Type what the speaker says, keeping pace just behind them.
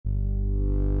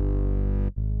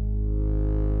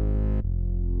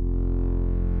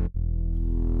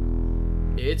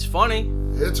It's funny.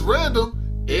 It's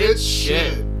random. It's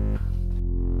shit.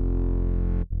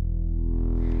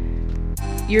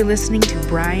 You're listening to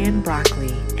Brian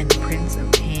Broccoli and the Prince of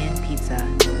Pan Pizza,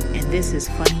 and this is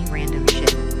Funny Random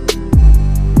Shit.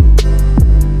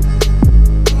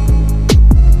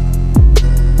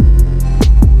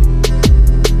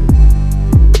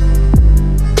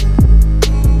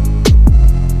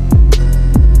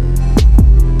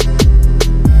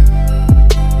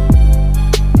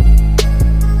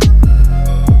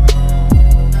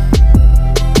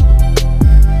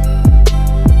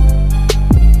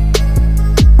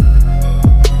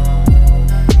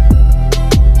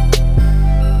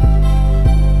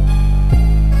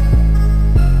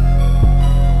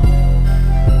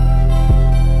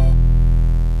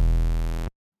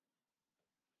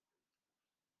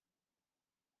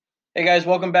 Hey guys,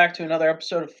 welcome back to another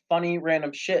episode of Funny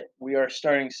Random Shit. We are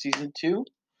starting season 2.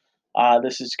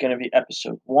 This is going to be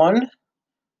episode 1.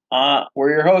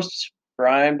 We're your hosts,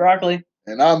 Brian Broccoli.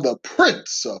 And I'm the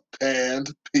Prince of Pan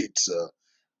Pizza.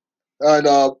 And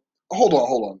hold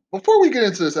on. Before we get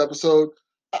into this episode,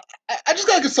 I just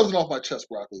gotta get something off my chest,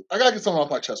 Broccoli. I gotta get something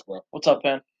off my chest, bro. What's up,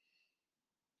 Pan?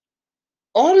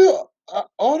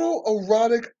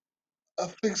 Autoerotic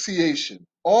asphyxiation.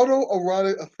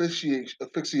 Autoerotic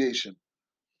asphyxiation.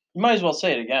 You might as well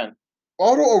say it again.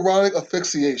 Autoerotic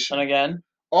asphyxiation. And again.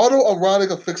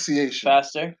 Autoerotic asphyxiation.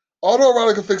 Faster.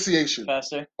 Autoerotic asphyxiation.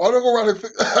 Faster. Autoerotic.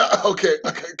 Okay,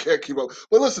 can't keep up.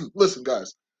 But listen,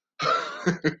 guys.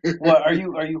 What are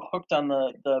you hooked on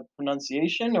the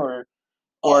pronunciation, or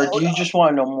do you just want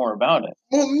to know more about it?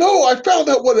 Well, no, I found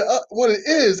out what it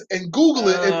is and Google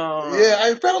it. Yeah,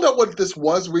 I found out what this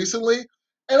was recently,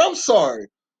 and I'm sorry.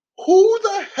 Who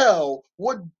the hell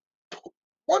would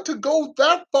want to go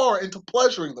that far into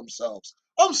pleasuring themselves?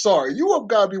 I'm sorry. You have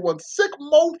got to be one sick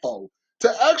mofo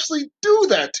to actually do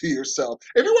that to yourself.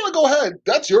 If you want to go ahead,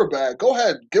 that's your bag. Go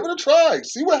ahead. Give it a try.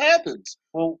 See what happens.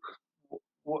 Well,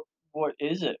 what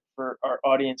is it for our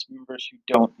audience members who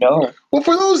don't know? Well,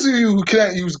 for those of you who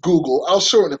can't use Google, I'll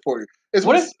shorten it for you.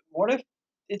 What if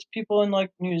it's people in like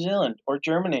New Zealand or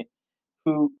Germany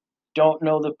who don't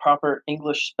know the proper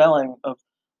English spelling of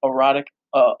autoerotic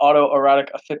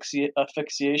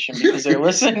asphyxiation because they're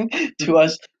listening to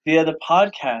us via the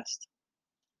podcast?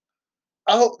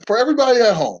 For everybody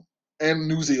at home and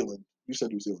New Zealand. You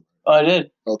said New Zealand. Oh, I did.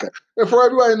 Okay. And for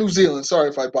everybody in New Zealand, sorry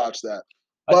if I botched that.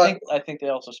 But I think they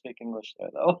also speak English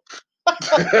there, though.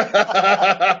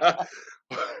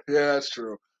 Yeah, that's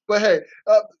true. But hey,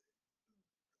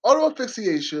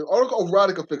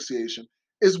 autoerotic asphyxiation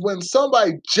is when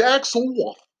somebody jacks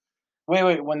off.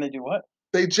 Wait, when they do what?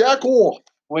 They jack off.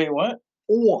 Wait, what?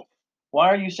 Off. Why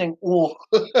are you saying off?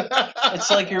 It's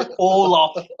like you're all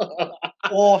off.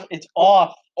 Off. It's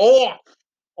off. Off.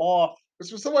 Off.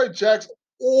 It's when somebody jacks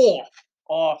off.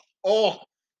 Off. Off.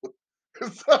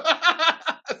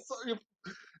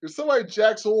 If somebody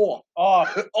jacks off.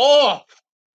 Off. Off.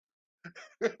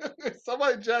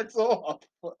 Somebody jacks off.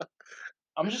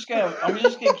 I'm just gonna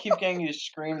keep getting you to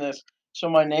scream this, so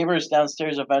my neighbors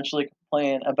downstairs eventually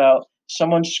complain about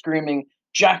someone screaming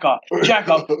 "jack off, jack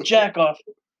off, jack off."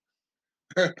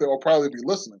 They'll probably be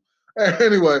listening.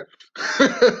 Anyway,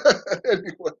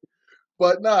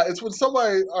 but nah, it's when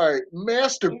somebody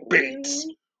masturbates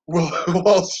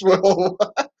while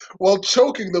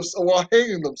choking themselves, while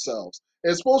hanging themselves.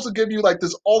 It's supposed to give you like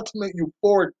this ultimate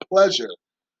euphoric pleasure.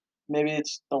 Maybe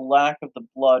it's the lack of the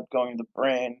blood going to the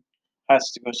brain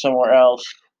has to go somewhere else.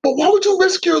 But why would you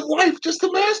risk your life just to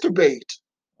masturbate?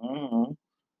 Mm-hmm.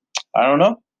 I don't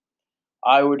know.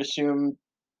 I would assume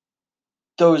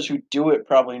those who do it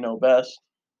probably know best.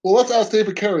 Well, let's ask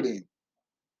David Carradine.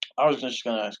 I was just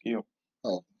going to ask you.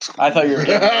 Oh. I thought you were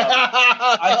giving it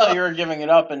up. I thought you were giving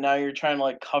it up, and now you're trying to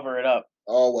like cover it up.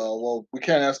 Oh, well, we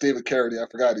can't ask David Carradine. I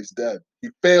forgot he's dead. He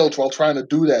failed while trying to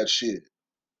do that shit.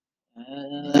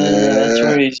 That's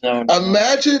where he's known.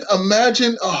 Imagine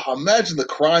the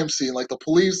crime scene, like the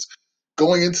police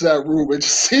going into that room and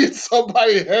just seeing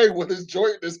somebody hang with his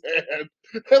joint in his hand.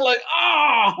 They're like,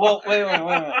 ah! Well, wait.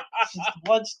 Since the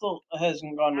blood still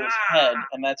hasn't gone to his head,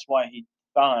 and that's why he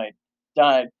died,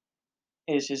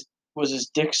 was his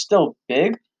dick still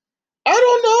big? I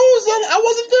don't know. I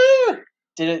wasn't there.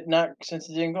 Did it not? Since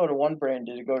it didn't go to one brain,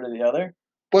 did it go to the other?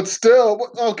 But still,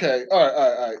 okay. All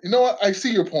right. You know what? I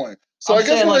see your point. So I'm I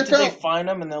guess saying, when did they find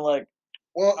him and they're like,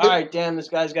 well, all right, damn, this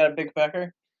guy's got a big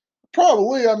pecker?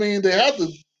 Probably. I mean, they have to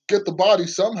get the body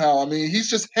somehow. I mean, he's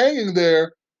just hanging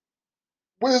there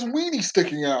with his weenie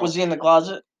sticking out. Was he in the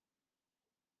closet?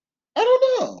 I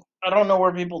don't know. I don't know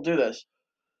where people do this.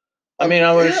 I mean,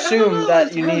 I would assume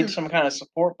that you need some kind of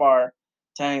support bar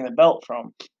to hang the belt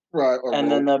from. Right. Or and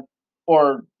rope. then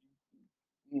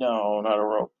no, not a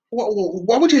rope.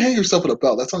 Why would you hang yourself with a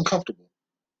belt? That's uncomfortable.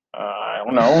 I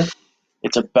don't know.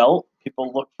 It's a belt.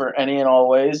 People look for any and all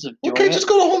ways of doing Okay, it. just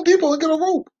go to Home Depot and get a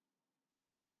rope.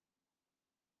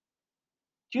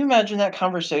 Do you imagine that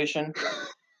conversation?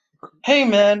 Hey,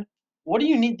 man, what do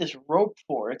you need this rope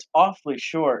for? It's awfully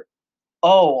short.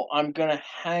 Oh, I'm gonna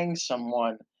hang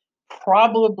someone.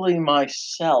 Probably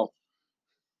myself.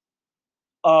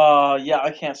 Yeah,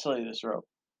 I can't sell you this rope.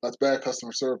 That's bad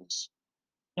customer service.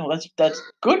 No, that's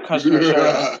good customer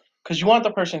service because you want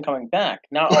the person coming back,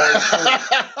 not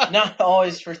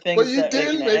always for things that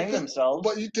they can hang themselves.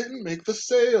 But you didn't make the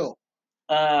sale.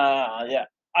 Yeah,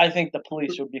 I think the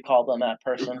police would be called on that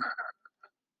person.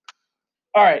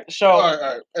 All right, so All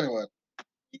right. Anyway,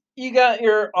 you got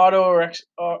your auto-erect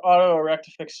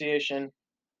asphyxiation,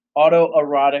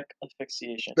 auto-erotic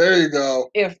asphyxiation. there you go.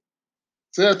 If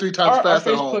say that 3 times fast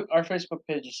at home. Our Facebook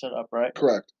page is set up, right?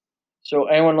 Correct. So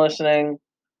anyone listening,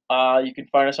 you can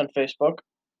find us on Facebook.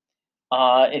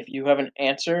 If you have an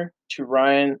answer to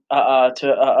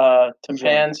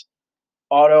Pan's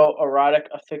autoerotic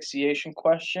asphyxiation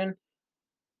question,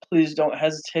 please don't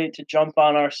hesitate to jump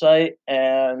on our site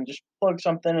and just plug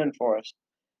something in for us.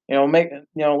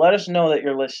 Let us know that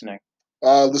you're listening.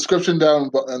 Description down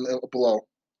below.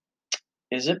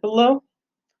 Is it below?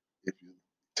 If you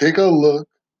take a look,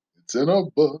 it's in a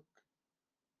book.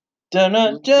 All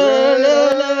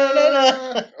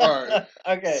right.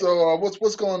 Okay. So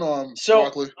what's going on, So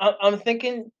Broccoli? I'm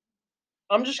thinking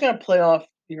I'm just gonna play off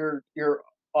your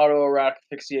autoerotic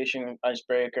asphyxiation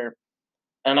icebreaker,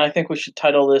 and I think we should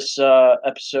title this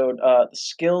episode "The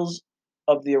Skills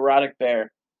of the Erotic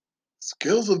Bear."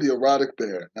 Skills of the erotic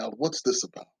bear. Now, what's this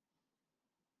about?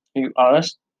 Are you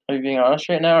honest? Are you being honest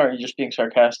right now, or are you just being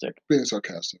sarcastic? Being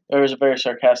sarcastic. There was a very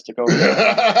sarcastic over there.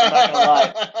 I'm not gonna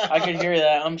lie. I could hear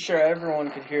that. I'm sure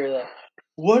everyone could hear that.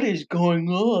 What is going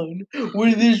on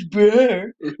with this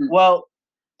bear? Well,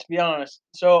 to be honest,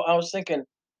 so I was thinking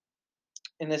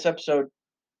in this episode,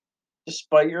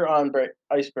 despite your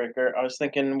icebreaker, I was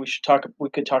thinking we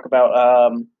could talk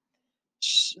about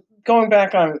going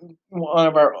back on one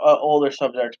of our older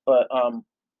subjects, but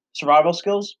survival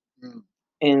skills Mm.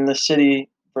 in the city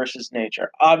versus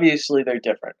nature. Obviously, they're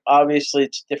different. Obviously,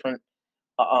 it's different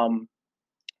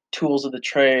tools of the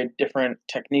trade, different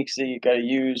techniques that you got to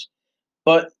use.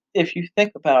 But if you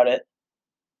think about it,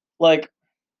 like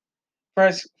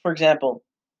for example,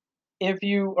 if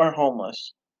you are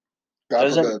homeless,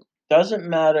 God forbid. doesn't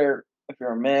matter if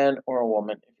you're a man or a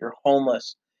woman. If you're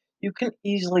homeless, you can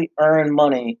easily earn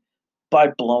money by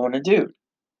blowing a dude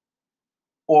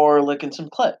or licking some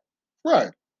clit.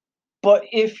 Right. But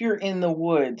if you're in the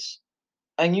woods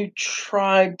and you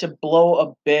tried to blow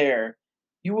a bear,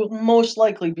 you will most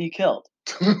likely be killed.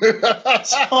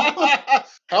 I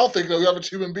don't think no other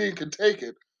human being can take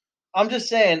it. I'm just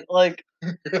saying, like,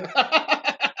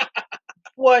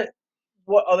 what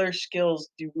other skills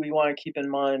do we want to keep in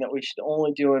mind that we should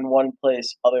only do in one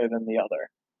place other than the other?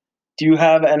 Do you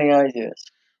have any ideas?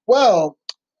 Well,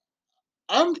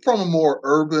 I'm from a more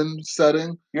urban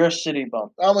setting. You're a city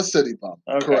bum. I'm a city bum.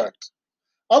 Okay. Correct.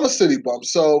 I'm a city bum.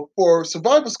 So for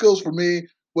survival skills for me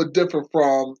would differ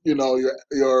from,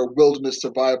 your wilderness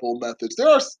survival methods. There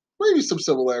are maybe some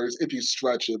similarities if you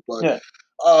stretch it, but Yeah.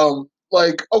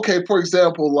 okay, for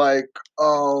example,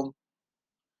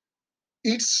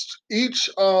 each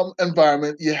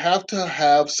environment you have to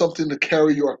have something to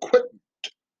carry your equipment.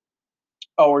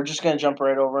 Oh, we're just gonna jump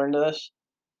right over into this.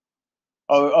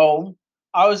 Oh,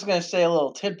 I was gonna say a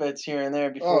little tidbits here and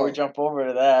there before we jump over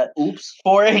to that. Oops.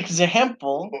 For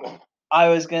example, I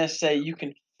was gonna say you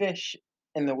can fish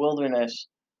in the wilderness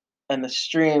and the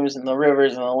streams and the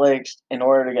rivers and the lakes in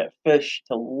order to get fish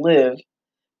to live.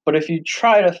 But if you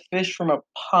try to fish from a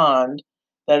pond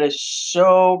that is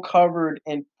so covered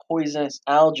in poisonous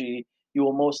algae, you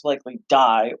will most likely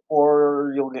die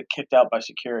or you'll get kicked out by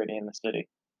security in the city.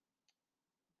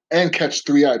 And catch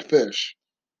three-eyed fish.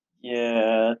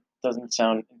 Yeah, doesn't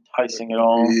sound enticing at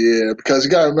all. Yeah, because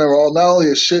you gotta remember, not only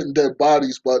is shit and dead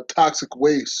bodies, but toxic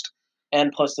waste.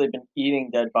 And plus, they've been eating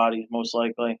dead bodies, most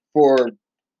likely. For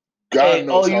God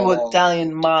knows how long. All you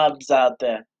Italian mobs out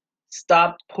there,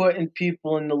 stop putting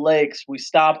people in the lakes. We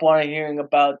stop wanting hearing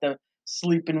about them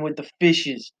sleeping with the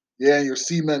fishes. Yeah, and your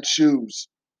cement shoes.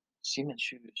 Cement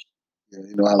shoes. Yeah,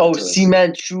 you know how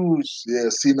cement shoes. Yeah,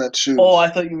 cement shoes. Oh, I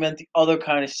thought you meant the other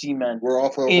kind of cement. We're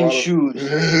off of in shoes.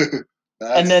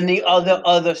 And then the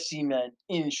other cement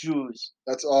in shoes.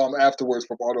 That's afterwards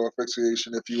from auto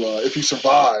asphyxiation if you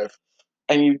survive.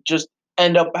 And you just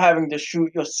end up having to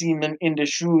shoot your semen into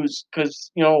shoes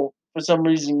because, for some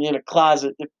reason you're in a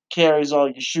closet. The carries all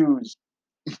your shoes.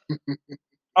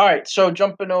 All right, so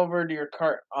jumping over to your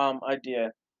cart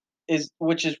idea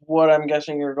which is what I'm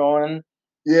guessing you're going.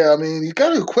 Yeah, I mean, you got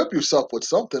to equip yourself with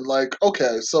something. Like,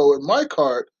 okay, so in my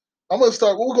cart, I'm gonna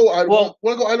start. We'll go item. Well,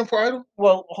 want to go item for item?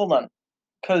 Well, hold on,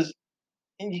 because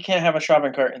you can't have a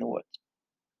shopping cart in the woods.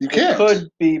 You It can't. could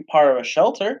be part of a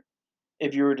shelter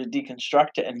if you were to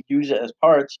deconstruct it and use it as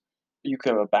parts. You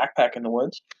could have a backpack in the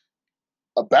woods.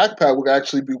 A backpack would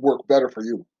actually work better for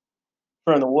you.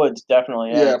 For in the woods,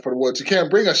 definitely, yeah. Yeah, for the woods. You can't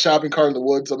bring a shopping cart in the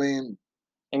woods. I mean,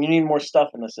 and you need more stuff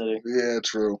in the city. Yeah,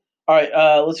 true. All right,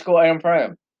 let's go item for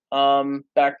item.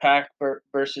 Backpack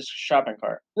versus shopping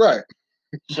cart. Right.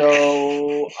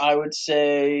 So I would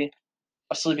say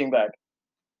a sleeping bag.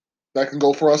 That can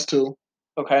go for us too.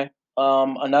 Okay.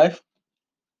 A knife.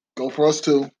 Go for us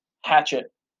too. Hatchet.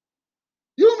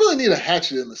 You don't really need a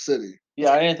hatchet in the city.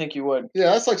 Yeah, I didn't think you would.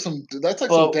 Yeah, that's like some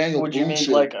Daniel would you Boone need shit.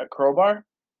 like a crowbar?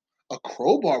 A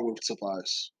crowbar would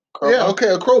suffice. Crowbar? Yeah, okay,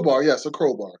 a crowbar. Yes, a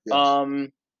crowbar. Yes.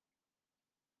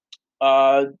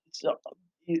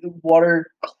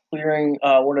 Water clearing.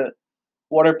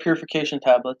 Water purification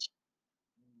tablets,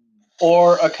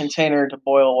 or a container to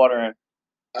boil water in.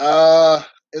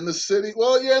 In the city,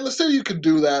 well, yeah, in the city you could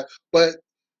do that, but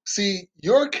see,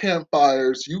 your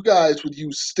campfires, you guys would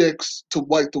use sticks to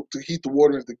heat the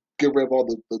water and to get rid of all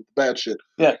the bad shit.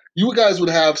 Yeah. You guys would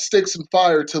have sticks and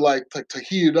fire to to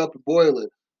heat it up and boil it.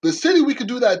 The city, we could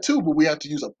do that too, but we have to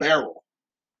use a barrel.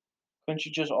 Couldn't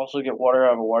you just also get water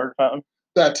out of a water fountain?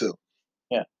 That too.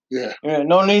 Yeah. Yeah.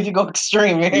 No need to go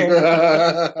extreme here.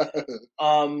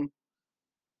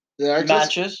 Yeah.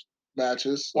 Matches.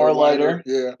 Matches. Or lighter.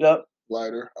 Yeah. Yep.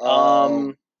 Lighter.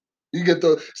 You get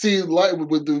light.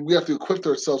 We have to equip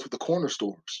ourselves with the corner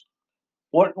stores.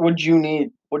 What would you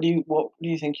need? What do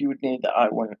you think you would need that I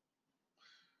wouldn't?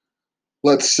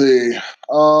 Let's see.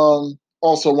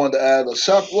 Also wanted to add a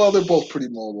shop. Well, they're both pretty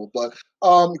mobile, but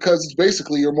because it's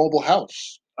basically your mobile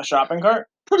house. A shopping cart?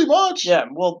 Pretty much. Yeah.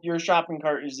 Well, your shopping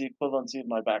cart is the equivalency of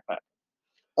my backpack.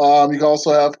 You can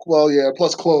also have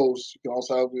plus clothes. You can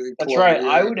also have. That's right. Yeah.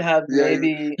 I would have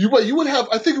maybe. You would have.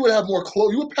 I think you would have more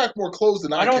clothes. You would pack more clothes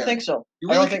than I don't think so.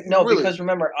 Really I don't think because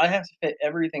remember I have to fit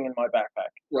everything in my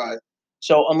backpack. Right.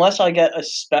 So unless I get a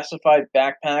specified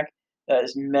backpack that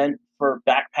is meant for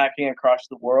backpacking across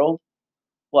the world,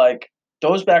 like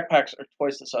those backpacks are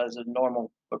twice the size of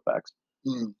normal book bags.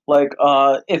 Mm. Like,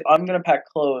 if I'm gonna pack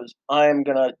clothes, I'm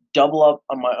gonna double up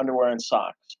on my underwear and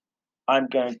socks. I'm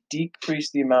gonna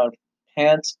decrease the amount of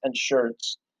pants and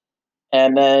shirts,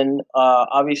 and then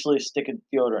obviously stick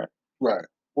a deodorant. Right.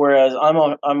 Whereas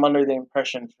I'm under the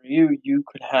impression for you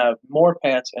could have more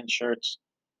pants and shirts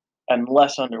and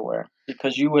less underwear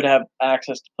because you would have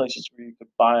access to places where you could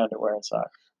buy underwear and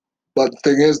socks. But the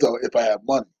thing is, though, if I have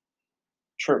money.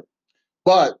 True.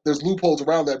 But there's loopholes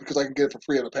around that because I can get it for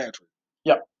free in a pantry.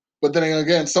 Yep. But then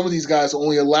again, some of these guys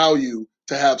only allow you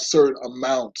to have certain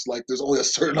amounts. Like there's only a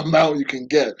certain amount you can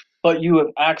get. But you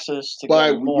have access to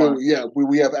get more.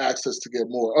 We have access to get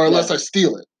more. Or unless I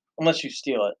steal it. Unless you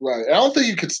steal it. Right. I don't think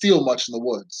you could steal much in the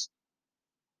woods.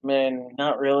 Man,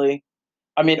 not really.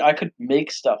 I mean, I could make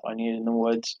stuff I need in the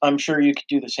woods. I'm sure you could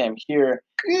do the same here.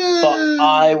 Yeah. But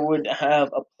I would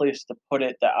have a place to put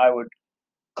it that I would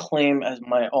claim as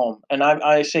my own. And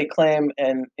I say claim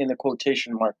and in the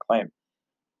quotation mark claim.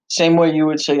 Same way you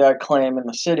would say I claim in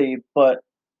the city, but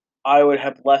I would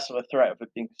have less of a threat of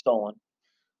it being stolen.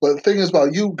 But the thing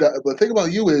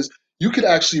about you is you could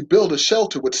actually build a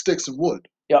shelter with sticks and wood.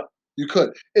 Yep. You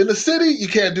could. In the city, you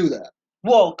can't do that.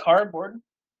 Well, cardboard.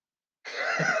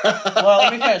 Well,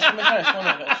 let me finish.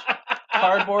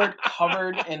 Cardboard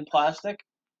covered in plastic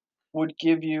would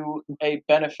give you a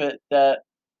benefit that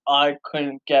I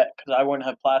couldn't get because I wouldn't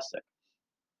have plastic.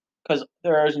 Because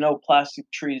there is no plastic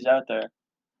trees out there.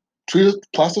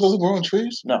 Plastic doesn't grow on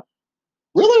trees? No.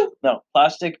 Really? No.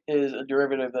 Plastic is a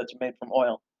derivative that's made from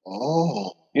oil.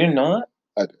 Oh. You didn't know that?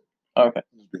 I did. Okay.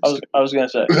 I was gonna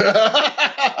say.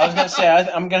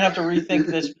 I'm gonna have to rethink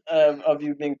this of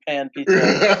you being panned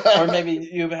pizza, or maybe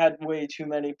you've had way too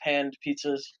many panned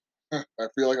pizzas. I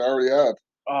feel like I already have.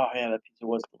 Oh yeah, that pizza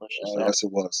was delicious. Yes,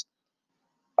 it was.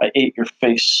 I ate your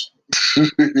face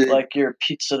like your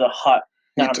Pizza the Hut.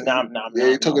 Nom nom nom.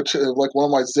 Yeah, he took like one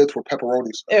of my zits were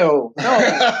pepperonis. Ew!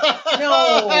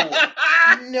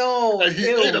 No! And he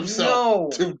ate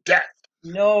himself to death.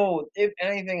 No, if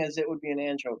anything, it would be an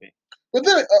anchovy. But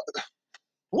then,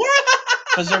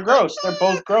 because they're gross. They're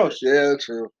both gross. Yeah,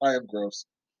 true. I am gross.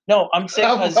 No, I'm saying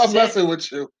I'm messing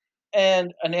with you.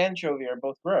 And an anchovy are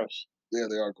both gross. Yeah,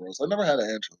 they are gross. I never had an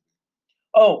anchovy.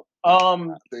 Oh,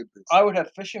 I would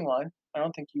have fishing line. I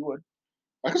don't think you would.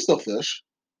 I can still fish.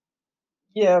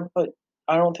 Yeah, but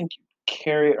I don't think you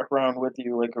carry it around with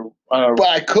you like But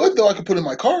I could though. I could put it in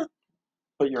my cart.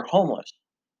 But you're homeless.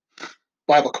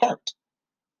 But I have a cart.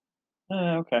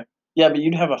 Okay. Yeah, but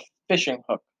you'd have a fishing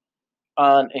hook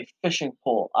on a fishing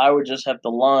pole. I would just have the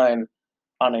line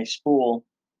on a spool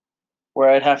where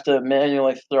I'd have to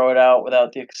manually throw it out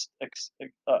without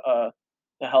the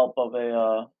help of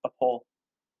a pole.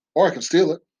 Or I can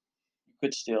steal it. You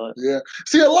could steal it. Yeah.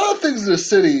 See, a lot of things in the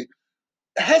city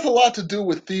has a lot to do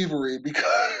with thievery because.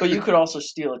 But you could also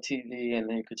steal a TV, and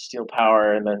then you could steal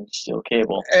power, and then steal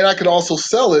cable. And I could also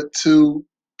sell it to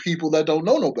people that don't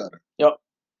know no better. Yep.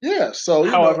 Yeah. So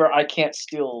however, I can't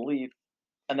steal a leaf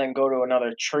and then go to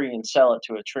another tree and sell it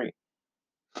to a tree.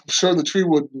 I'm sure the tree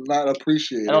would not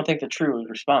appreciate it. I don't think the tree would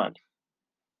respond.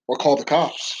 Or call the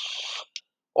cops.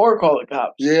 Or call the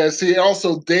cops. Yeah, see,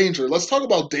 also danger. Let's talk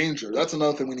about danger. That's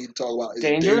another thing we need to talk about. Is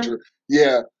danger?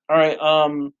 Yeah. All right.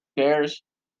 Bears.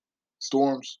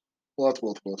 Storms. Well, that's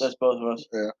both of us. That's both of us.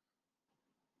 Yeah.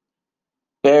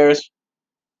 Bears.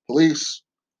 Police.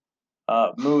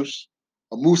 Moose.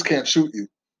 A moose can't shoot you.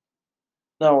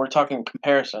 No, we're talking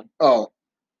comparison. Oh.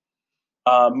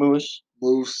 Moose.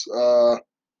 Moose.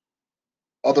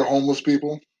 Other homeless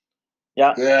people.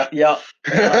 Yeah. Yeah.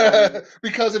 Yeah.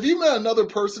 Because if you met another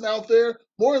person out there,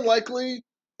 more than likely,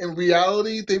 in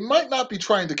reality, they might not be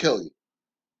trying to kill you.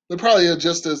 They're probably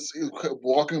just as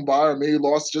walking by, or maybe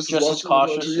lost just as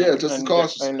cautious. Yeah, just as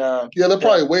cautious. Yeah, they'll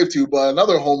probably wave to you, but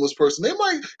another homeless person, they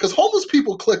might, because homeless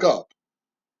people click up.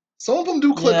 Some of them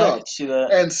do click up. I can see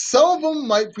that. And some of them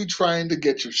might be trying to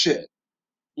get your shit.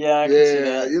 Yeah, I can see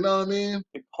that. You know what I mean?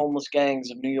 Big homeless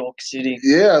gangs of New York City.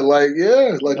 Yeah, like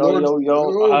yo. I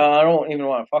don't even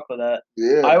want to fuck with that.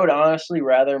 Yeah. I would honestly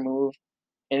rather move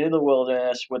into the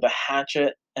wilderness with a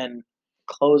hatchet and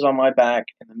clothes on my back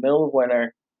in the middle of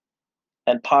winter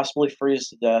and possibly freeze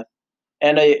to death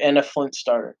and a flint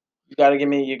starter. You gotta give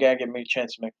me a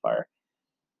chance to make fire.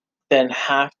 Than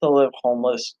have to live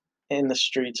homeless in the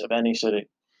streets of any city.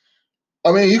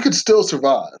 I mean, you could still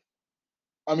survive.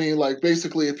 I mean, like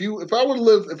basically, if I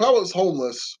was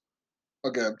homeless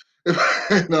again, you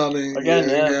know what I mean? Again,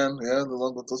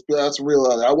 That's real.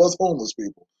 I was homeless,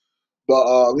 people.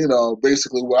 But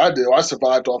basically, what I did, I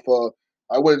survived off.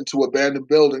 I went into abandoned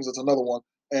buildings. That's another one,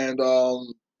 and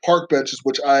park benches,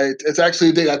 it's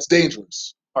actually that's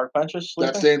dangerous. Park benches,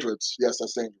 sleeping? That's dangerous. Yes,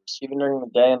 that's dangerous. Even during the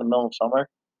day, in the middle of summer.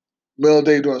 Middle of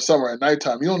the day during the summer, at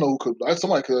nighttime, you don't know who could.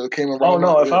 Somebody could have came around. Oh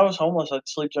no! If I was homeless, I'd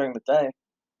sleep during the day.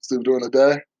 Sleep during the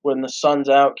day when the sun's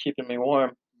out, keeping me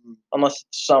warm, unless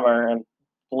it's summer and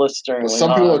blistering. But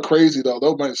some people are crazy though.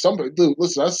 Dude,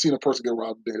 listen, I've seen a person get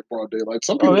robbed in broad daylight.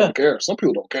 Some people don't care. Some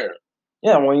people don't care.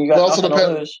 Yeah, when you got nothing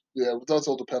to lose. Yeah, it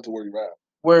also depends on where you're at.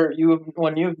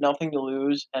 When you have nothing to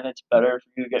lose and it's better for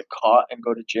you to get caught and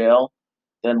go to jail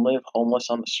than live homeless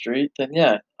on the street, then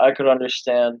yeah, I could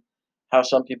understand how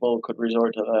some people could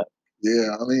resort to that.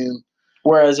 Yeah, I mean.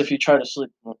 Whereas if you tried to sleep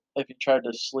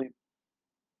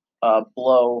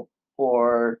blow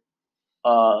or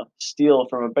steal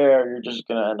from a bear, you're just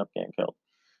gonna end up getting killed.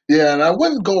 Yeah, and I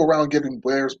wouldn't go around giving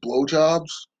bears blowjobs.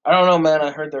 I don't know, man.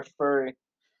 I heard they're furry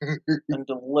and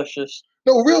delicious.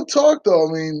 No, real talk though.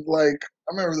 I mean, like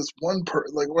I remember this one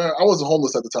I wasn't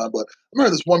homeless at the time, but I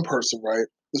remember this one person, right?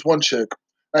 This one chick.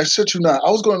 And I shit you not. I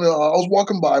was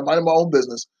walking by, minding my own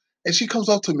business, and she comes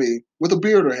up to me with a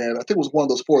beer in her hand. I think it was one of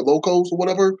those Four Locos or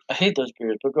whatever. I hate those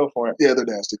beers, but go for it. Yeah, they're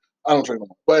nasty. I don't drink them.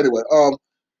 But anyway,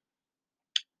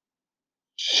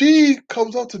 she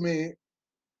comes up to me.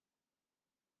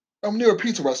 I'm near a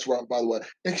pizza restaurant, by the way.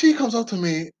 And she comes up to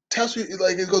me, taps me,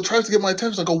 tries to get my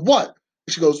attention. I go, what?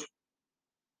 And she goes,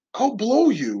 I'll blow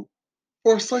you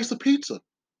for a slice of pizza.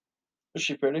 Is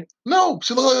she pretty? No,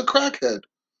 she looked like a crackhead.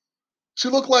 She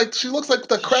looks like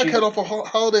the crackhead off of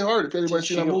Holiday Heart, if anybody's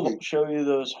seen that movie. Show you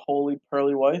those holy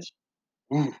pearly whites?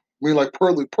 Ooh, I mean like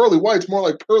pearly whites, more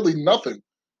like pearly nothing.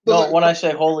 No, when I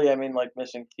say holy, I mean like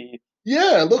missing teeth.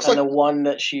 Yeah, it looks and the one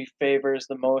that she favors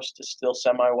the most is still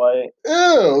semi-white.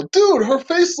 Ew, dude, her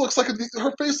face looks like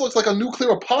a nuclear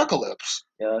apocalypse.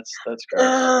 Yeah, that's great.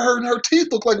 Her teeth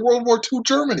look like World War II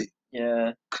Germany.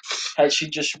 Yeah, had she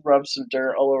just rubbed some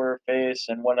dirt all over her face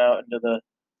and went out into the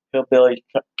hillbilly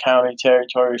county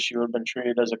territory, she would have been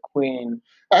treated as a queen.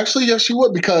 Actually, yes, she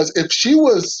would, because if she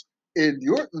was in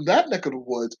that neck of the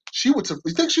woods, she would.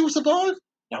 You think she would survive?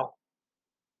 No.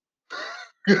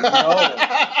 No.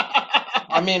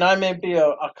 I mean, I may be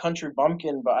a country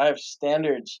bumpkin, but I have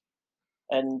standards.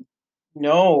 And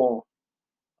no,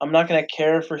 I'm not going to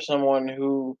care for someone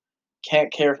who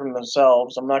can't care for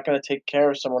themselves. I'm not going to take care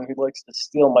of someone who likes to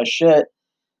steal my shit.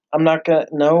 I'm not going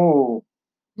to. No.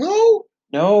 No?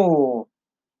 No.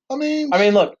 I mean,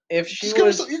 look, if she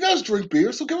was, you guys drink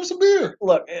beer, so give us some beer.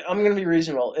 Look, I'm gonna be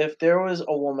reasonable. If there was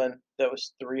a woman that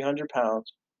was 300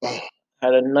 pounds,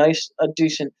 had a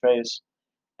decent face,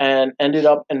 and ended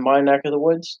up in my neck of the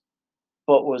woods,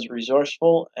 but was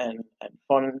resourceful and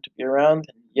fun to be around,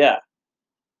 then yeah.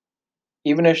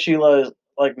 Even if she was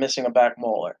like missing a back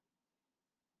molar,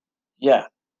 yeah,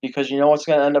 because you know what's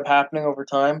gonna end up happening over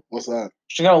time? What's that?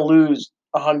 She's gonna lose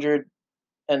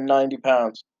 190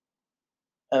 pounds,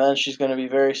 and then she's gonna be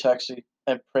very sexy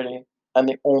and pretty, and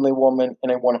the only woman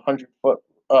in a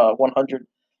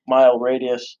 100-mile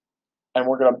radius, and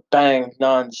we're gonna bang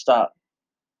nonstop.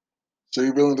 So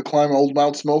you're willing to climb old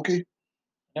Mount Smoky? I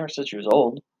never said she was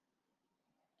old.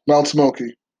 Mount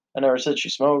Smoky. I never said she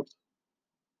smoked.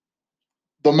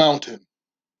 The mountain.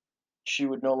 She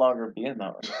would no longer be in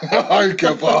that one. I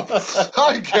give up.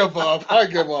 I give up. I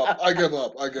give up. I give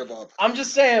up. I give up. I'm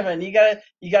just saying, man. You gotta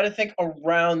think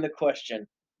around the question.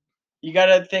 You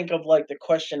gotta think of like the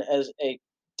question as a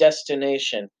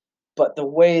destination, but the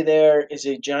way there is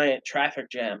a giant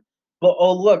traffic jam. But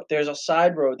oh look, there's a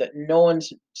side road that no one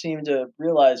seemed to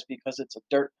realize because it's a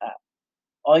dirt path.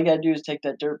 All you gotta do is take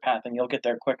that dirt path, and you'll get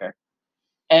there quicker,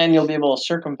 and you'll be able to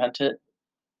circumvent it,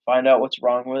 find out what's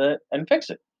wrong with it, and fix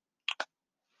it.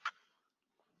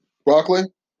 Broccoli?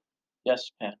 Yes,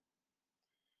 Pan.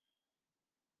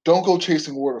 Don't go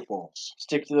chasing waterfalls.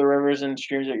 Stick to the rivers and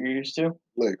streams that you're used to.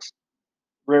 Lakes.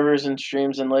 Rivers and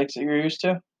streams and lakes that you're used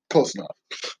to. Close enough.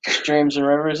 Streams and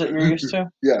rivers that you're used to.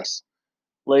 Yes.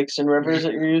 Lakes and rivers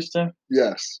that you're used to.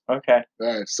 Yes. Okay.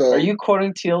 All right. So. Are you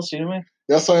quoting TLC to me?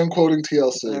 Yes, I am quoting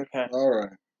TLC. Okay. All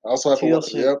right. I also have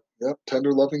TLC. Yep.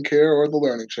 Tender Loving Care or the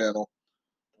Learning Channel.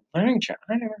 Learning Channel.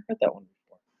 I never heard that one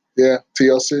before. Yeah,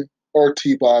 TLC or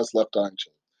T-Boz Left Eye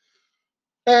Channel.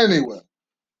 Anyway,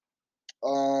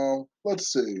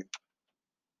 let's see.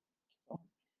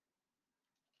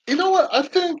 You know what? I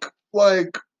think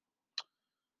like,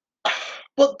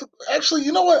 but actually,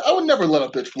 you know what? I would never let a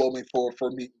bitch blow me for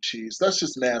meat and cheese. That's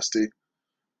just nasty.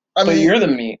 But you're the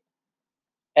meat,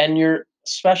 and your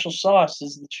special sauce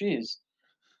is the cheese.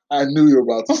 I knew you were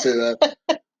about to say that.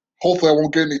 Hopefully, I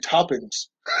won't get any toppings.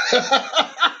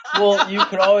 Well, you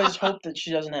could always hope that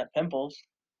she doesn't have pimples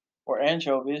or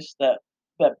anchovies that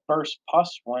burst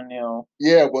pus when you know.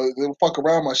 Yeah, but they'll fuck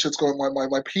around. My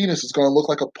penis is gonna look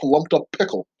like a lumped up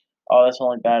pickle. Oh, that's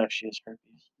only bad if she has herpes.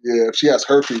 Yeah, if she has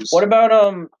herpes. What about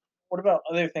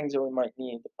other things that we might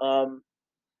need?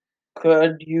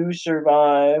 Could you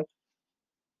survive?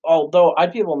 Although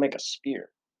I'd be able to make a spear to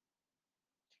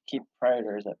keep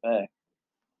predators at bay.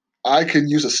 I can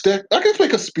use a stick. I can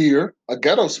make a spear, a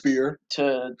ghetto spear,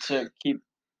 to keep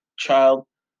child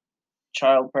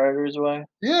predators away.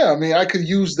 Yeah, I mean, I could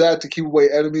use that to keep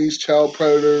away enemies, child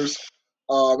predators.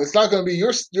 It's not going to be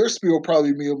your spear will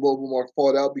probably be a little bit more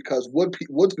thought out because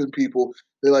woodsman people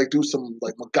they like do some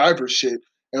like MacGyver shit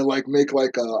and like make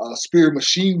like a spear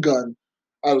machine gun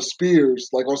out of spears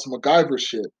like on some MacGyver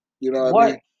shit. You know what I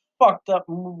mean? Fucked up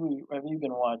movie have you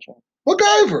been watching?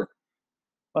 MacGyver.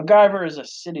 MacGyver is a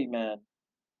city man.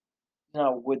 He's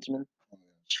not a woodsman.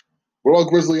 What about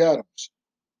Grizzly Adams?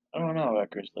 I don't know about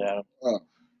Grizzly Adams.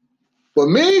 But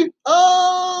me,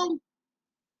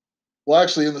 well,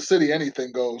 actually, in the city,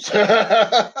 anything goes.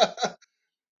 Yep.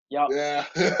 Yeah.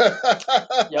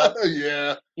 Yep.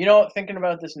 Yeah. You know, thinking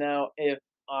about this now, if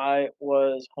I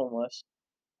was homeless,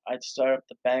 I'd start up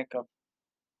the bank of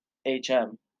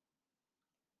HM.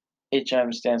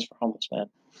 HM stands for homeless man.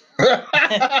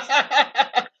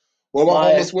 What about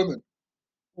homeless women?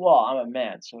 Well, I'm a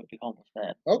man, so it'd be homeless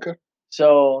man. Okay.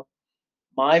 So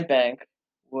my bank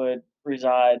would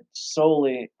reside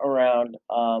solely around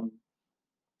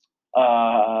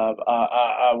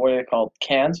what are they called?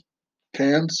 Cans?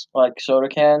 Cans? Like soda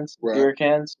cans, right. Beer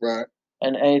cans. Right.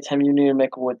 And anytime you need to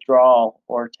make a withdrawal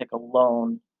or take a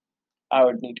loan, I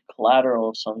would need collateral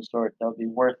of some sort that would be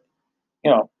worth,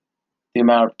 the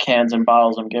amount of cans and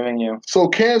bottles I'm giving you. So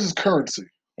cans is currency.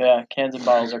 Yeah, cans and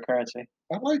bottles are currency.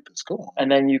 I like this. Go on.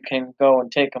 And then you can go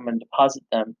and take them and deposit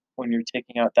them when you're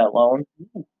taking out that loan,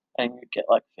 and you get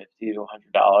like $50 to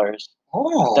 $100.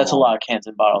 Oh, that's a lot of cans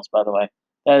and bottles, by the way.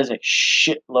 That is a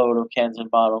shitload of cans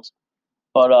and bottles.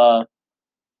 But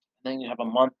then you have a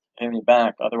month to pay me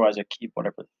back. Otherwise, I keep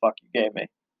whatever the fuck you gave me.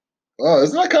 Oh,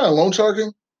 isn't that kind of loan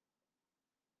sharking?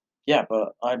 Yeah,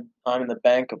 but I'm in the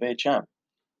bank of HM.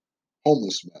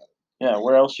 Homeless man. Yeah,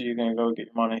 where else are you gonna go get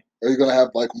your money? Are you gonna have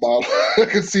like models? I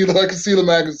can see the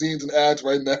magazines and ads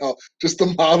right now. Just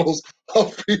the models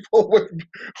of people with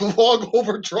long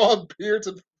overdrawn beards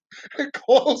and And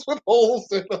clothes with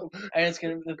holes in them. And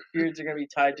the beards are gonna be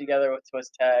tied together with Swiss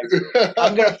tags.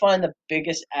 I'm gonna find the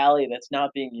biggest alley that's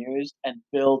not being used and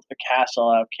build a castle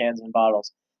out of cans and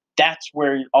bottles. That's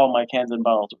where all my cans and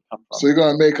bottles would come from. So you're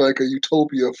gonna make like a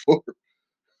utopia for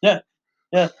Yeah.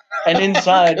 And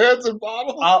inside, cans and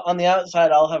bottles. on the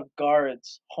outside, I'll have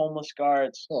guards, homeless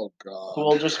guards, Oh God! who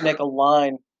will just make a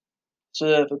line, so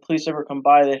that if the police ever come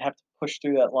by, they'd have to push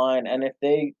through that line, and if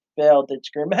they failed, they'd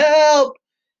scream "Help!"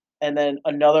 And then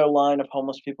another line of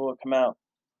homeless people would come out,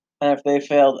 and if they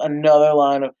failed, another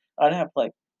line of I'd have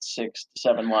like 6 to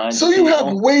 7 lines. So of you people.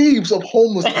 have waves of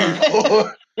homeless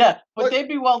people. Yeah, but Like- they'd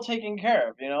be well taken care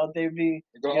of. They'd be,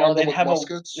 You're gonna arm them they'd with have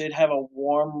muskets? they'd have a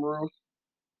warm roof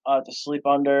to sleep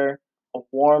under, a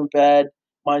warm bed.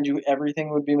 Mind you, everything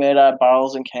would be made out of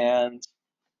bottles and cans,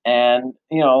 and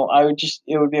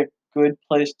it would be a good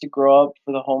place to grow up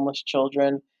for the homeless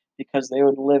children because they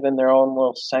would live in their own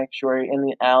little sanctuary in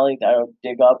the alley that I would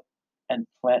dig up and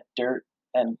plant dirt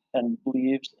and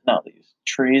leaves, not leaves,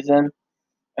 trees in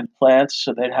and plants,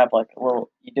 so they'd have like a little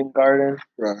Eden garden.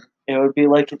 Right. It would be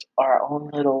like it's our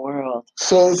own little world.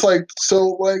 So it's like,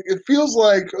 it feels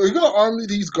like, are you gonna arm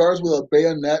these guards with a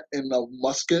bayonet and a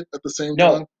musket at the same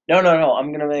time? No.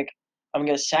 I'm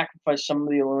gonna sacrifice some of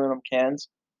the aluminum cans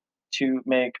to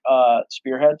make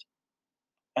spearheads,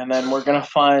 and then we're gonna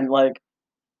find like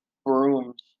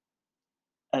brooms,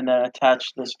 and then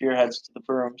attach the spearheads to the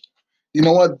brooms. You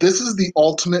know what? This is the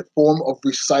ultimate form of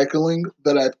recycling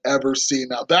that I've ever seen.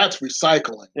 Now that's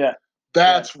recycling. Yeah.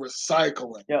 That's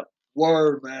recycling. Yep.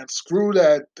 Word, man. Screw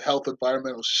that health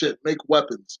environmental shit. Make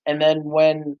weapons. And then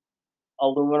when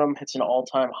aluminum hits an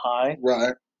all-time high,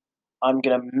 Right. I'm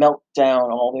gonna melt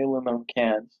down all the aluminum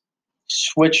cans,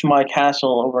 switch my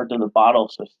castle over to the bottle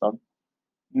system,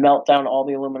 melt down all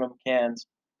the aluminum cans,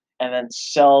 and then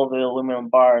sell the aluminum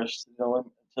bars to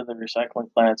the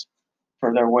recycling plants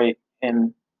for their weight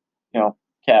in,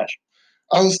 cash.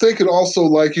 I was thinking also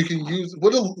like you can use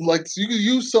you can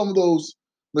use some of those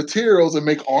materials and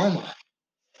make armor.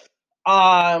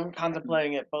 I'm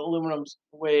contemplating it, but aluminum's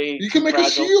way You can too make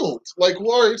fragile. a shield. Like,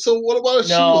 what? So what about a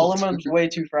shield? No, aluminum's way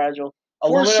too fragile. For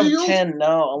a Aluminum shield? tin,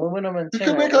 no. Aluminum and You tin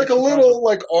can are make way like a too little fragile.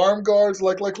 like arm guards,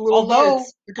 like little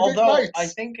knights. You can make knights. I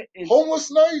think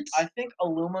homeless knights. I think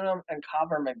aluminum and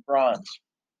copper make bronze.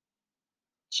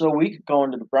 So we could go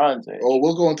into the Bronze Age. Oh,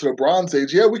 we'll go into the Bronze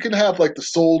Age. Yeah, we can have like the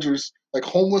soldiers, like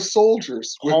homeless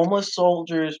soldiers. Homeless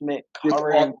soldiers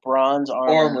covered in bronze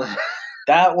armor.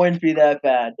 That wouldn't be that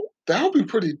bad. That would be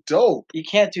pretty dope. You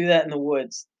can't do that in the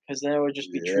woods because then it would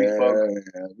just be tree folk.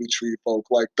 Yeah, be tree folk,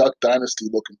 like Duck Dynasty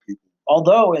looking people.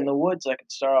 Although in the woods, I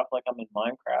could start off like I'm in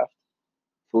Minecraft.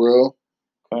 For real?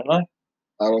 Couldn't I?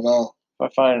 I don't know.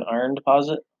 If I find an iron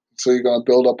deposit. So you're gonna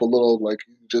build up a little, like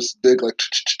you just dig like.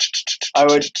 I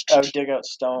would dig out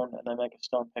stone and then make a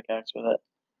stone pickaxe with it,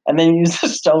 and then use the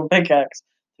stone pickaxe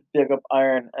to dig up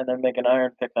iron and then make an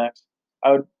iron pickaxe.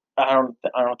 I don't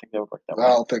think that would work that way. I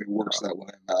don't think it works that way.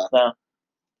 Nah. No,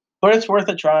 but it's worth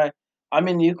a try. I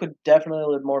mean, you could definitely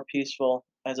live more peaceful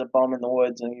as a bum in the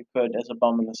woods than you could as a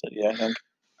bum in the city. I think.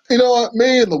 You know what?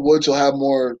 Maybe in the woods you'll have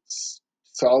more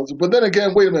solitude. But then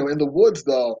again, wait a minute. In the woods,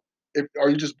 though, if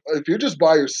you're just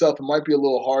by yourself, it might be a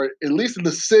little hard. At least in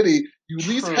the city, you at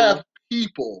least have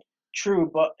people. True,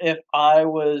 but if I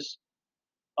was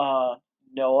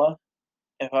Noah,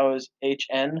 if I was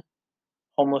HN,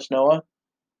 homeless Noah,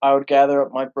 I would gather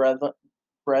up my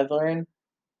brethren,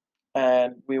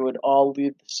 and we would all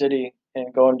leave the city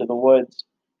and go into the woods,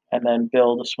 and then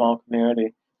build a small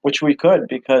community, which we could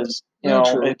because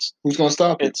it's who's gonna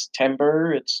stop it? It's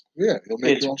timber. You'll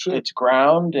make your own shit. It's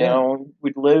ground. Yeah.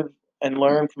 We'd live and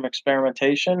learn from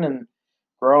experimentation and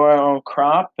grow our own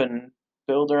crop and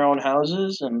build our own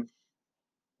houses and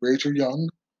raise your young.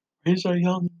 Raise our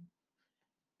young.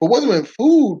 But wasn't it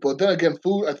food? But then again,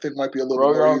 food I think might be a little grow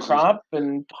more your own easy. crop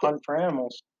and hunt for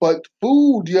animals. But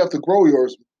food, you have to grow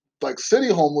yours. Like city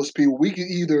homeless people, we can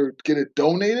either get it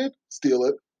donated, steal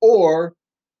it, or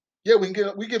we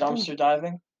get dumpster food.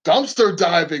 diving. Dumpster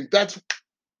diving. That's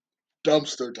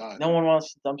dumpster diving. No one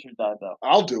wants to dumpster dive though.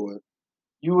 I'll do it.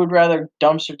 You would rather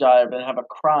dumpster dive and have a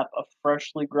crop of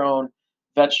freshly grown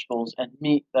vegetables and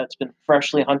meat that's been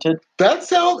freshly hunted. That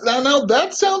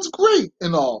sounds great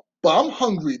and all, but I'm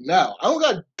hungry now. I don't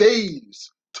got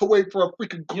days to wait for a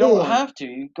freaking corn. You don't have to.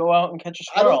 You go out and catch a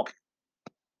squirrel.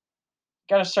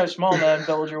 You gotta start small, man.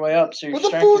 Build your way up. So but the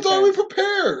food's already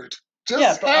prepared.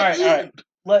 Just half eaten.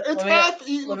 It's half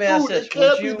eaten food. It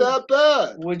can't be that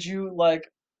bad. Would you like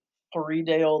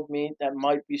 3-day-old meat that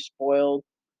might be spoiled,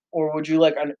 or would you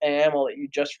like an animal that you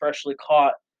just freshly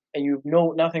caught and you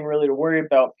have nothing really to worry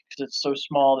about because it's so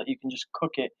small that you can just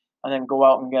cook it and then go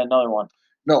out and get another one.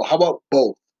 No, how about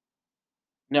both?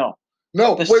 No.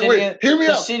 No, The wait, city, hear me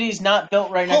the out. city's not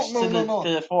built right next to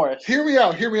the forest. Hear me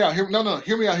out. Hear me out. Hear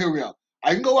me out.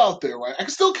 I can go out there, right? I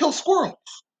can still kill squirrels.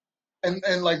 And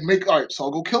like make all right, so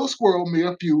I'll go kill a squirrel, maybe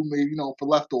a few, maybe for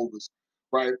leftovers,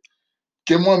 right?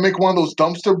 Make one of those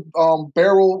dumpster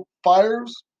barrel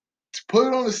fires, put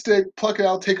it on a stick, pluck it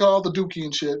out, take out all the dookie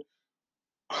and shit.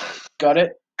 Got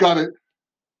it? Got it.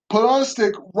 Put it on a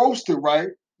stick, roast it, right?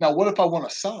 Now what if I want a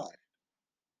side?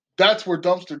 That's where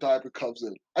dumpster diving comes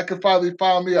in. I could finally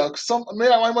find me I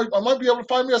might be able to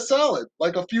find me a salad,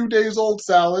 like a few days old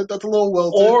salad that's a little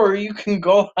wilted. Or you can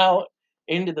go out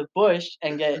into the bush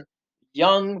and get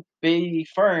young baby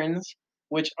ferns,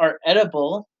 which are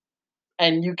edible,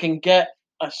 and you can get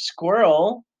a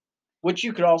squirrel, which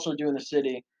you could also do in the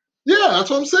city. Yeah, that's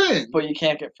what I'm saying. But you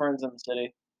can't get ferns in the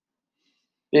city.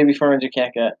 Baby ferns you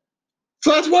can't get.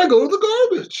 So that's why I go to the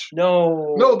garbage.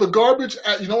 No, the garbage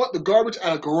the garbage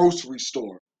at a grocery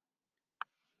store.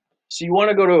 So you want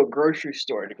to go to a grocery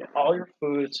store to get all your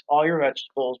foods, all your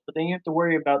vegetables, but then you have to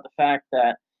worry about the fact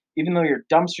that even though you're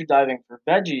dumpster diving for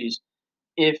veggies,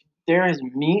 if there is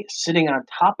meat sitting on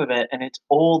top of it and it's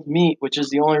old meat, which is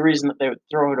the only reason that they would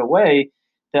throw it away,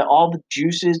 that all the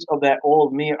juices of that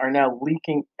old meat are now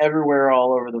leaking everywhere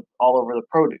all over the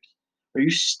produce. Are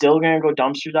you still gonna go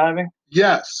dumpster diving?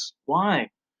 Yes. Why?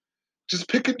 Just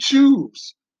pick and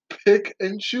choose. Pick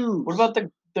and choose. What about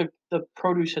the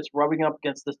produce that's rubbing up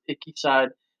against the icky side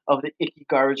of the icky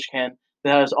garbage can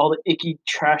that has all the icky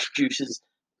trash juices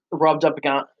rubbed up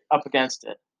against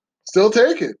it? Still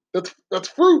take it. That's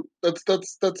fruit. That's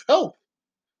health.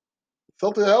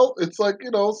 Something health. It's like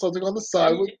something on the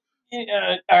side.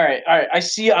 Yeah, all right. I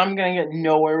see. I'm gonna get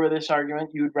nowhere with this argument.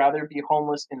 You would rather be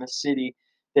homeless in the city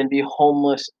than be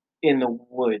homeless in the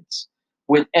woods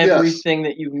with everything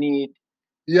that you need.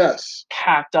 Yes.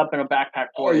 Packed up in a backpack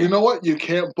for you. You know what? You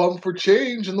can't bump for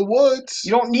change in the woods.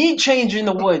 You don't need change in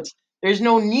the woods. There's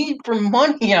no need for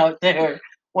money out there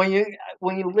when you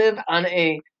live on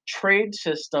a trade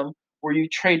system where you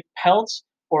trade pelts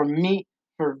or meat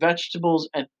for vegetables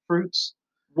and fruits.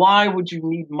 Why would you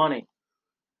need money?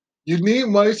 You need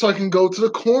money so I can go to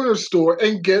the corner store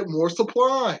and get more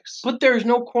supplies. But there's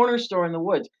no corner store in the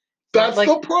woods. That's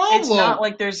the problem. It's not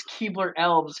like there's Keebler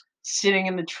elves sitting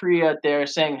in the tree out there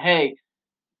saying, "Hey,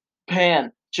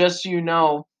 Pan, just so you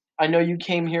know, I know you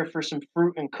came here for some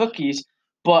fruit and cookies,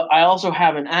 but I also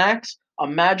have an axe, a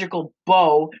magical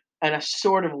bow, and a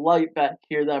sword of light back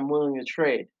here that I'm willing to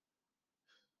trade."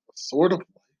 A sword of light.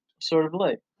 Sword of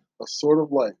light. A sword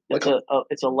of light.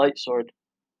 It's a light sword.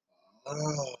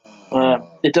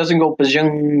 It doesn't go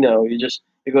bajing though.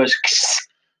 It goes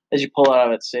as you pull it out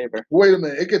of its saber. Wait a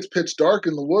minute! It gets pitch dark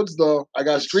in the woods though. I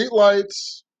got street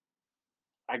lights.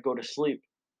 I go to sleep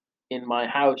in my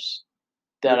house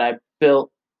that I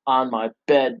built on my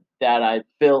bed that I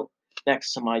built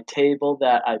next to my table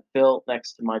that I built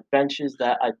next to my benches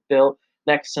that I built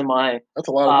next to my. That's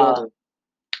a lot of building.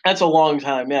 That's a long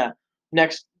time, yeah.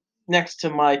 Next to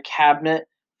my cabinet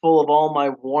full of all my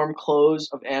warm clothes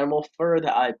of animal fur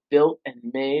that I built and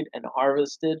made and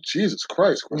harvested. Jesus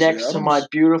Christ! Next to my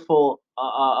beautiful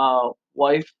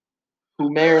wife,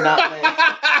 who may or not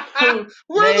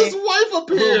where does wife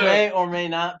appear? Who may or may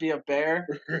not be a bear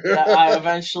that I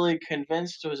eventually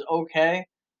convinced was okay,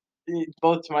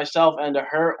 both to myself and to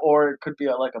her, or it could be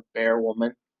like a bear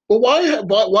woman. But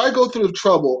why go through the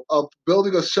trouble of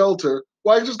building a shelter?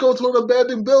 Why just go to an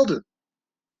abandoned building?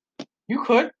 You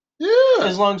could. Yeah.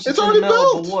 As long as it's already in the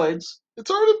middle built. of the woods. It's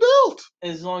already built.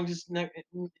 As long as it's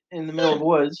in the middle of the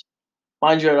woods.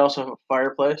 Mind you, I'd also have a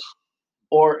fireplace.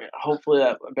 Or hopefully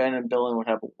that abandoned building would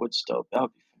have a wood stove. That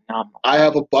would be phenomenal. I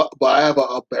have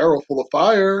a barrel full of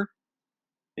fire.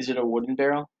 Is it a wooden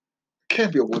barrel? It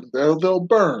can't be a wooden barrel. They'll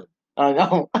burn. I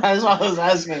know. That's what I was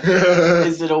asking.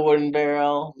 Is it a wooden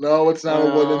barrel? No, it's not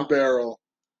a wooden barrel.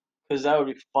 Because that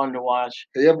would be fun to watch.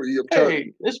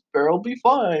 Hey, this barrel be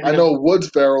fine. I know wood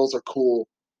barrels are cool.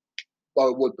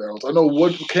 Wood barrels. I know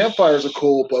wood campfires are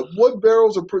cool, but wood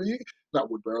barrels are pretty.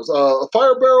 Not wood barrels.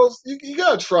 Fire barrels. You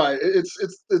gotta try it.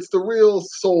 It's the real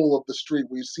soul of the street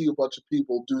where you see a bunch of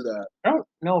people do that. I don't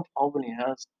know if Albany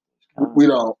has. We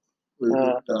don't. No, we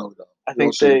don't. I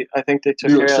think they took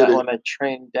care of that when they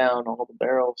trained down all the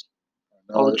barrels,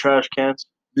 all the trash cans.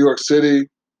 New York City,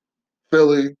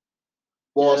 Philly,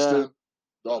 Boston.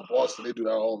 Yeah. Oh, Boston, they do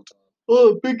that all the time.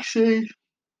 Oh, big city.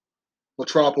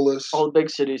 Metropolis. All the big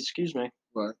cities, excuse me.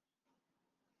 Right.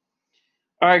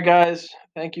 All right, guys.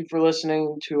 Thank you for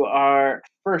listening to our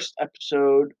first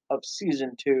episode of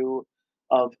season 2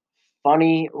 of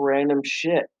Funny Random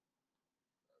Shit.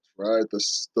 Right.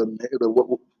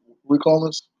 What we call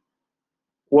this?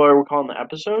 What are we calling the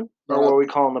episode? Or No, what are we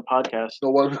calling the podcast? No,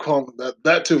 what are we calling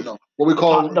that too? No, what we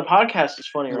call the podcast is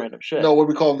funny random shit. No, what are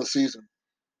we calling the season?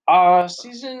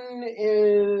 Season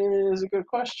is a good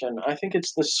question. I think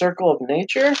it's the Circle of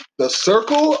Nature. The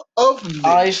Circle of Nature.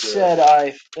 I said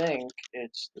I think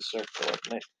it's the Circle of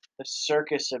Nature. The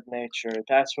Circus of Nature.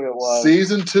 That's what it was.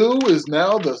 Season 2 is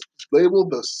now labeled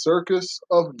the Circus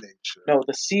of Nature. No,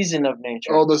 the Season of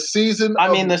Nature. Oh, the Season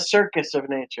I mean the Circus of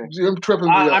Nature. You're tripping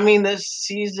me up. I mean the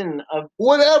Season of...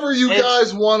 Whatever you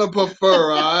guys want to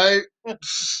prefer, all right?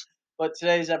 But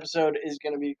today's episode is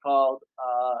going to be called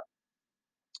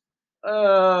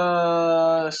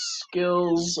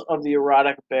Skills of the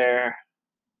Erotic Bear.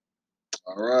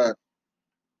 All right.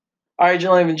 All right,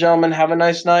 ladies and gentlemen, have a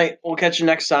nice night. We'll catch you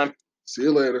next time. See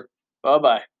you later.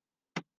 Bye-bye.